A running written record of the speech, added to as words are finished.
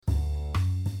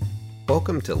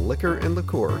Welcome to Liquor and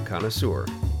Liqueur Connoisseur,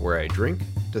 where I drink,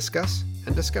 discuss,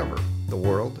 and discover the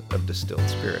world of distilled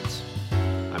spirits.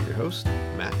 I'm your host,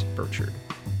 Matt Burchard.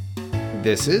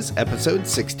 This is episode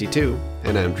 62,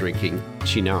 and I'm drinking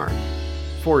Cynar.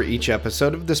 For each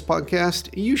episode of this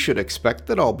podcast, you should expect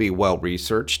that I'll be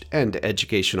well-researched and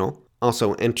educational,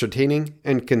 also entertaining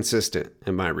and consistent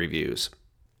in my reviews.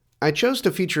 I chose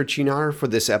to feature Cynar for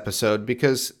this episode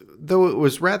because, though it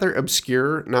was rather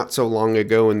obscure not so long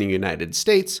ago in the United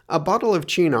States, a bottle of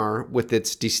Cynar with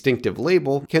its distinctive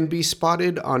label can be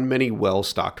spotted on many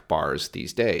well-stocked bars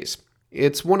these days.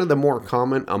 It's one of the more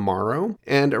common Amaro,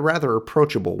 and a rather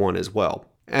approachable one as well.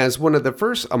 As one of the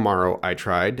first Amaro I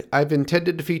tried, I've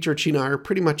intended to feature Cynar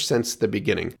pretty much since the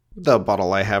beginning. The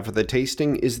bottle I have for the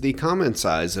tasting is the common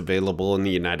size available in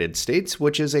the United States,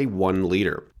 which is a 1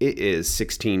 liter. It is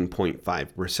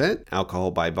 16.5%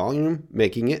 alcohol by volume,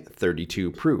 making it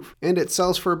 32 proof, and it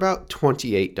sells for about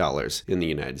 $28 in the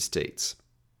United States.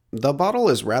 The bottle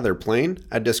is rather plain.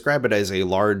 I'd describe it as a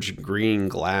large green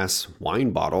glass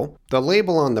wine bottle. The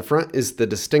label on the front is the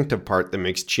distinctive part that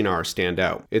makes Cynar stand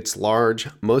out. It's large,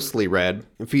 mostly red,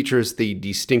 and features the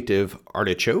distinctive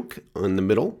artichoke in the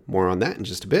middle, more on that in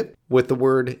just a bit, with the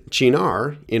word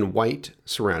Cynar in white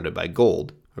surrounded by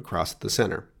gold across the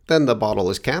center. Then the bottle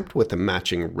is capped with a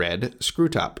matching red screw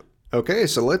top. Okay,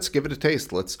 so let's give it a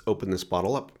taste. Let's open this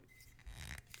bottle up.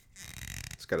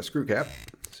 It's got a screw cap.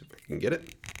 Let's see if I can get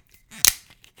it.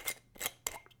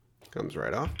 Comes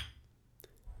right off.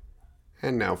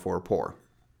 And now for a pour.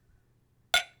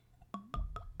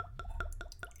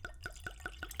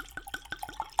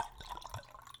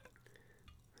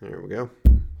 There we go.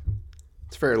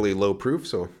 It's fairly low proof,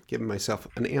 so giving myself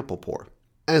an ample pour.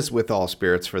 As with all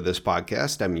spirits for this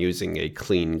podcast, I'm using a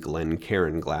clean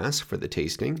Glencairn glass for the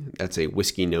tasting. That's a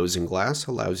whiskey nosing glass,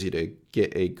 allows you to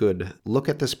get a good look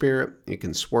at the spirit. You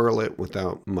can swirl it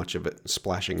without much of it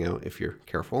splashing out if you're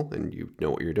careful and you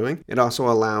know what you're doing. It also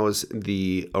allows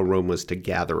the aromas to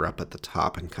gather up at the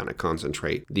top and kind of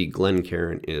concentrate. The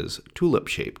Glencairn is tulip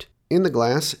shaped. In the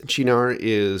glass, Cynar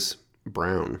is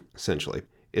brown, essentially.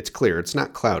 It's clear, it's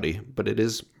not cloudy, but it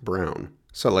is brown.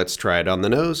 So let's try it on the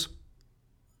nose.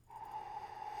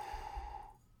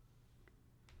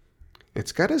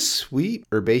 It's got a sweet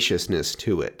herbaceousness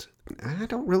to it. I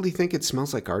don't really think it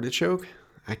smells like artichoke.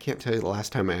 I can't tell you the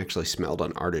last time I actually smelled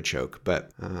an artichoke, but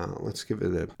let's give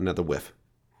it another whiff.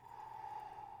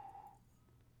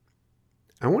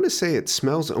 I want to say it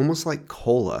smells almost like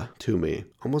cola to me,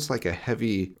 almost like a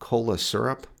heavy cola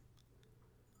syrup.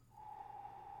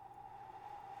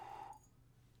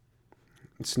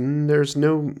 There's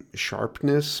no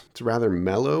sharpness. It's rather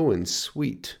mellow and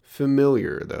sweet.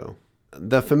 Familiar, though.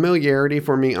 The familiarity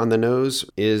for me on the nose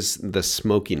is the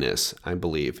smokiness, I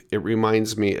believe. It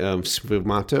reminds me of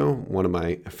Sfumato, one of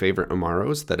my favorite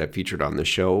Amaros that I've featured on the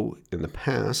show in the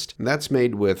past. That's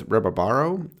made with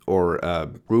rabarbaro or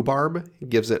rhubarb. It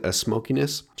gives it a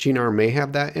smokiness. Cynar may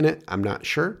have that in it. I'm not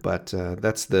sure, but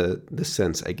that's the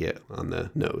sense I get on the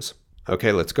nose.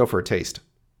 Okay, let's go for a taste.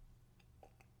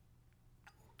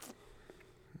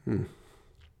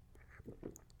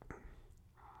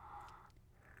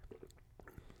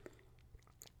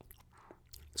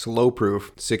 It's low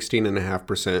proof,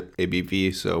 16.5%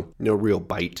 ABV, so no real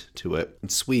bite to it.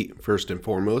 It's sweet, first and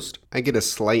foremost. I get a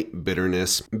slight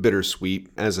bitterness, bittersweet,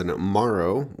 as an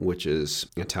Amaro, which is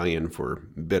Italian for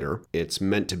bitter. It's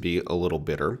meant to be a little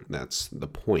bitter. That's the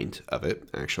point of it,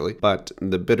 actually. But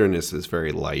the bitterness is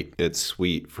very light. It's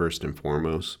sweet, first and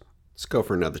foremost. Let's go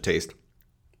for another taste.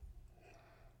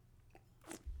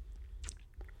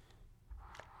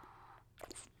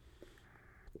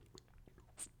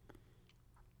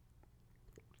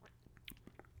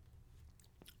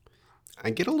 I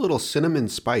get a little cinnamon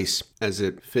spice as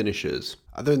it finishes.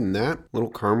 Other than that, a little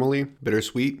caramely,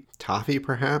 bittersweet, toffee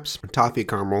perhaps. Toffee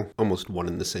caramel, almost one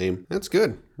and the same. That's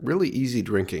good. Really easy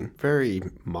drinking. Very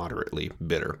moderately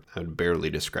bitter. I would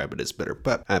barely describe it as bitter,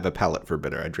 but I have a palate for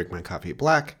bitter. I drink my coffee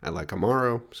black. I like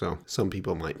Amaro, so some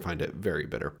people might find it very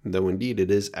bitter. Though indeed it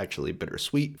is actually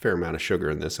bittersweet. Fair amount of sugar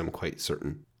in this, I'm quite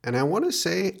certain. And I want to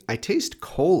say I taste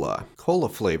cola. Cola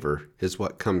flavor is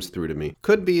what comes through to me.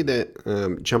 Could be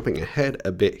that jumping ahead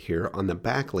a bit here, on the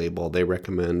back label, they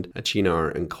recommend a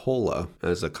Cynar and cola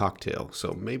as a cocktail.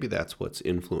 So maybe that's what's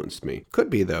influenced me. Could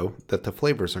be, though, that the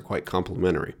flavors are quite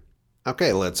complementary.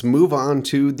 Okay, let's move on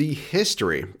to the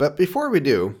history. But before we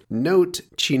do, note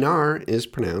Cynar is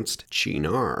pronounced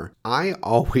Cynar. I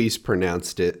always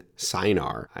pronounced it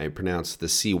Cynar. I pronounce the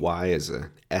CY as a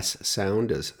S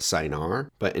sound as Cynar,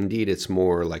 but indeed it's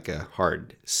more like a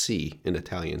hard C in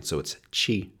Italian, so it's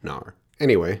Cynar.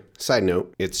 Anyway, side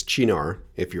note, it's Cynar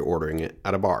if you're ordering it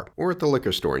at a bar or at the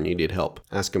liquor store and you need help.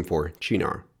 Ask him for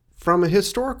Cynar. From a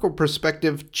historical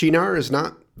perspective, Cynar is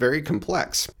not very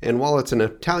complex, and while it's an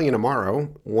Italian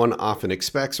Amaro, one often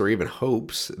expects or even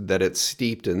hopes that it's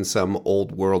steeped in some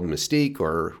old world mystique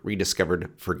or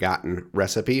rediscovered forgotten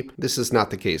recipe. This is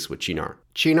not the case with Cynar.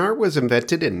 Cynar was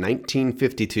invented in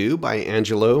 1952 by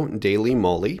Angelo Delle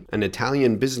Mole, an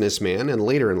Italian businessman, and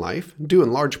later in life, due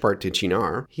in large part to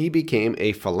Cynar, he became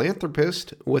a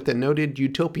philanthropist with a noted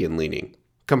utopian leaning.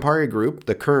 Campari Group,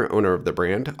 the current owner of the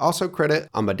brand, also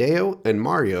credit Amedeo and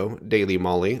Mario Delle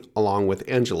Mole along with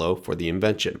Angelo for the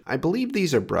invention. I believe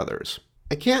these are brothers.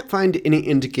 I can't find any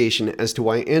indication as to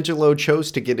why Angelo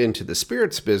chose to get into the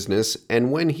spirits business,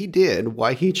 and when he did,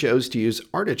 why he chose to use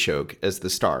artichoke as the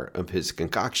star of his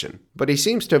concoction. But he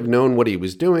seems to have known what he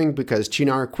was doing because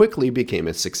Cynar quickly became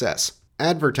a success.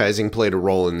 Advertising played a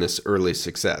role in this early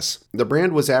success. The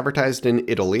brand was advertised in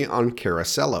Italy on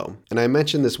Carosello, and I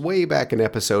mentioned this way back in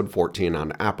episode 14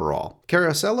 on Aperol.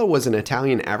 Carosello was an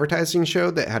Italian advertising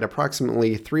show that had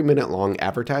approximately 3-minute-long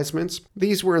advertisements.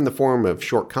 These were in the form of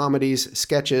short comedies,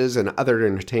 sketches, and other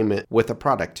entertainment with a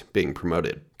product being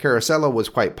promoted. Carosello was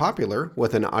quite popular,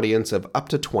 with an audience of up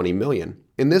to 20 million.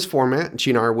 In this format,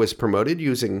 Cynar was promoted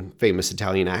using famous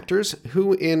Italian actors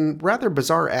who, in rather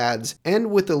bizarre ads,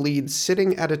 end with the lead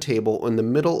sitting at a table in the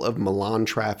middle of Milan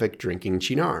traffic drinking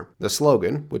Cynar. The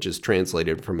slogan, which is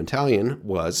translated from Italian,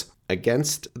 was,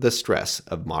 "Against the stress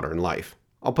of modern life."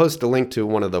 I'll post a link to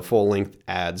one of the full-length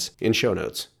ads in show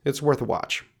notes. It's worth a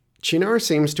watch. Cynar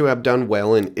seems to have done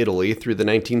well in Italy through the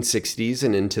 1960s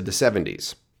and into the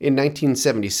 70s. In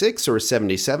 1976 or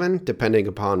 77, depending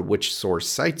upon which source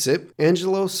cites it,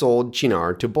 Angelo sold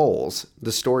Cynar to Bols,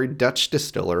 the storied Dutch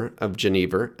distiller of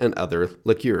Genever and other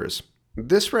liqueurs.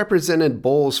 This represented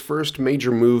Bols' first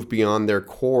major move beyond their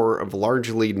core of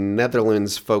largely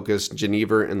Netherlands-focused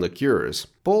Genever and liqueurs.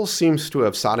 Bols seems to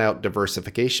have sought out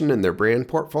diversification in their brand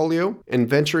portfolio, and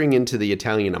venturing into the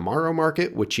Italian Amaro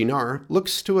market with Cynar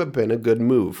looks to have been a good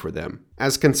move for them.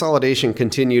 As consolidation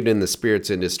continued in the spirits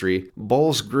industry,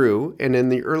 Bols grew and in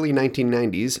the early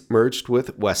 1990s merged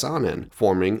with Wessanen,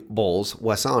 forming Bols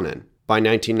Wessanen. By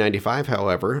 1995,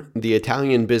 however, the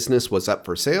Italian business was up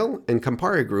for sale, and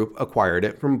Campari Group acquired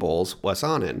it from Bols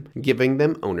Wessanen, giving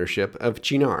them ownership of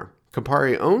Cynar.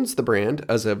 Campari owns the brand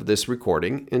as of this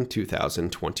recording in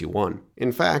 2021.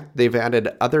 In fact, they've added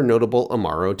other notable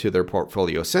Amaro to their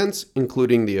portfolio since,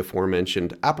 including the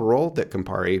aforementioned Aperol that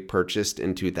Campari purchased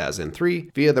in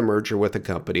 2003 via the merger with the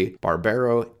company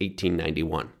Barbero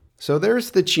 1891. So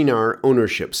there's the Cynar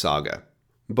ownership saga.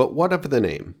 But what of the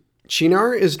name?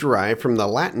 Cynar is derived from the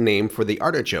Latin name for the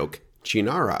artichoke,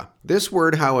 Cynara. This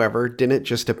word, however, didn't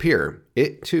just appear.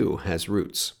 It, too, has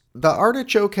roots. The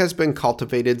artichoke has been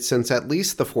cultivated since at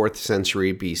least the 4th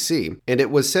century BC, and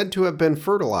it was said to have been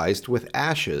fertilized with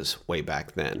ashes way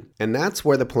back then. And that's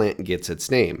where the plant gets its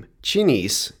name.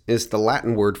 Cynis is the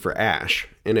Latin word for ash,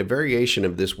 and a variation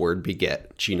of this word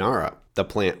beget Cynara, the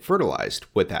plant fertilized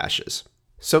with ashes.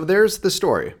 So there's the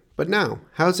story. But now,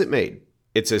 how's it made?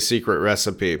 It's a secret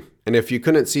recipe. And if you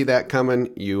couldn't see that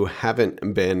coming, you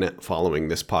haven't been following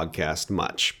this podcast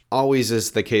much. Always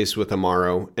is the case with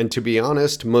Amaro, and to be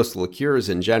honest, most liqueurs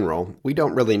in general, we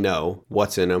don't really know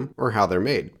what's in them or how they're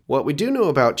made. What we do know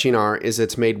about Cynar is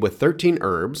it's made with 13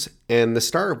 herbs, and the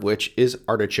star of which is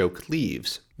artichoke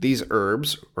leaves. These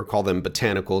herbs, or call them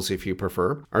botanicals if you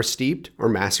prefer, are steeped or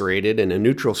macerated in a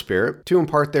neutral spirit to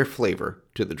impart their flavor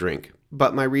to the drink.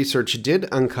 But my research did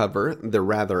uncover the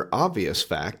rather obvious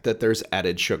fact that there's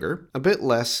added sugar. A bit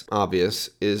less obvious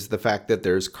is the fact that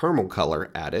there's caramel color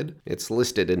added. It's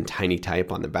listed in tiny type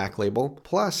on the back label,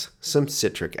 plus some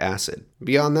citric acid.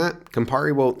 Beyond that,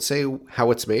 Campari won't say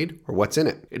how it's made or what's in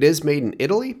it. It is made in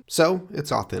Italy, so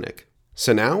it's authentic.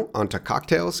 So now, onto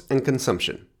cocktails and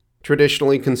consumption.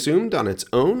 Traditionally consumed on its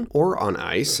own or on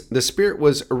ice, the spirit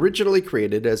was originally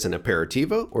created as an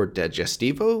aperitivo or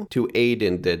digestivo to aid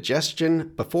in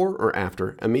digestion before or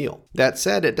after a meal. That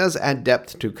said, it does add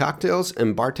depth to cocktails,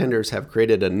 and bartenders have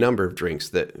created a number of drinks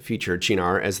that feature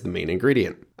Cynar as the main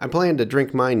ingredient. I plan to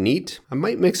drink mine neat. I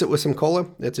might mix it with some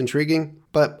cola, that's intriguing,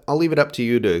 but I'll leave it up to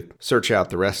you to search out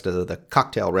the rest of the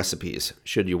cocktail recipes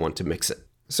should you want to mix it.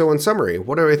 So in summary,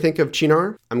 what do I think of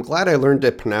Cynar? I'm glad I learned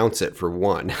to pronounce it for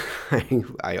one.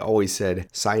 I always said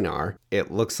Cynar.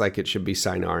 It looks like it should be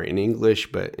Cynar in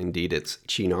English, but indeed it's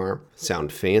Cynar.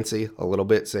 Sound fancy a little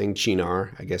bit saying Cynar,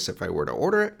 I guess if I were to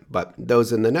order it, but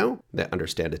those in the know that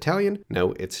understand Italian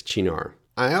know it's Cynar.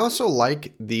 I also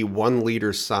like the 1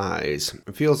 liter size.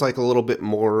 It feels like a little bit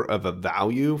more of a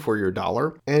value for your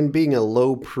dollar. And being a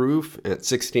low proof at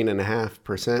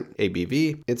 16.5%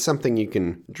 ABV, it's something you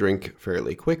can drink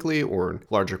fairly quickly or in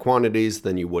larger quantities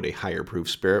than you would a higher proof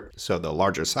spirit. So the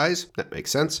larger size, that makes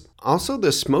sense. Also,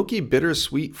 the smoky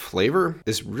bittersweet flavor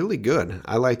is really good.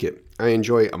 I like it. I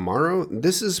enjoy Amaro.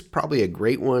 This is probably a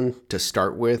great one to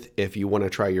start with if you want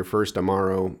to try your first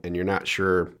Amaro and you're not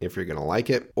sure if you're going to like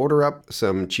it. Order up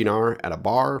some Cynar at a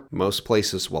bar. Most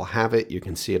places will have it. You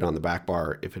can see it on the back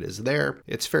bar if it is there.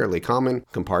 It's fairly common.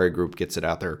 Campari Group gets it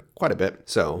out there quite a bit.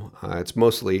 So it's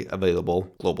mostly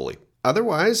available globally.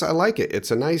 Otherwise, I like it.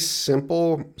 It's a nice,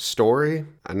 simple story,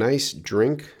 a nice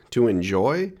drink to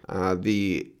enjoy.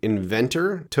 The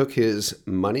inventor took his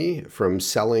money from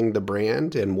selling the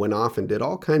brand and went off and did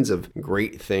all kinds of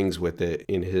great things with it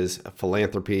in his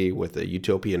philanthropy with a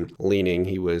utopian leaning.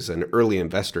 He was an early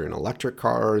investor in electric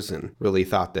cars and really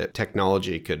thought that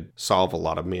technology could solve a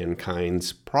lot of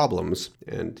mankind's problems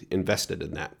and invested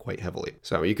in that quite heavily.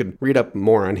 So you could read up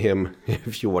more on him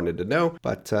if you wanted to know.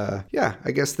 But yeah,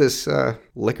 I guess this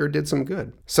liquor did some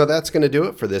good. So that's going to do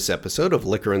it for this episode of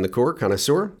Liquor in the Core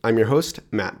Connoisseur. I'm your host,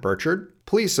 Matt Burchard.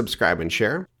 Please subscribe and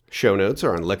share. Show notes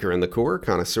are on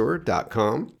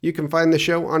liquorinthecoreconnoisseur.com. You can find the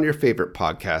show on your favorite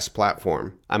podcast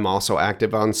platform. I'm also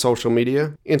active on social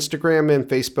media. Instagram and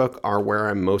Facebook are where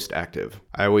I'm most active.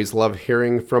 I always love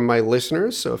hearing from my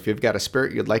listeners, so if you've got a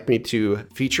spirit you'd like me to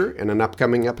feature in an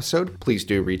upcoming episode, please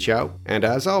do reach out. And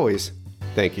as always,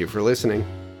 thank you for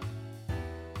listening.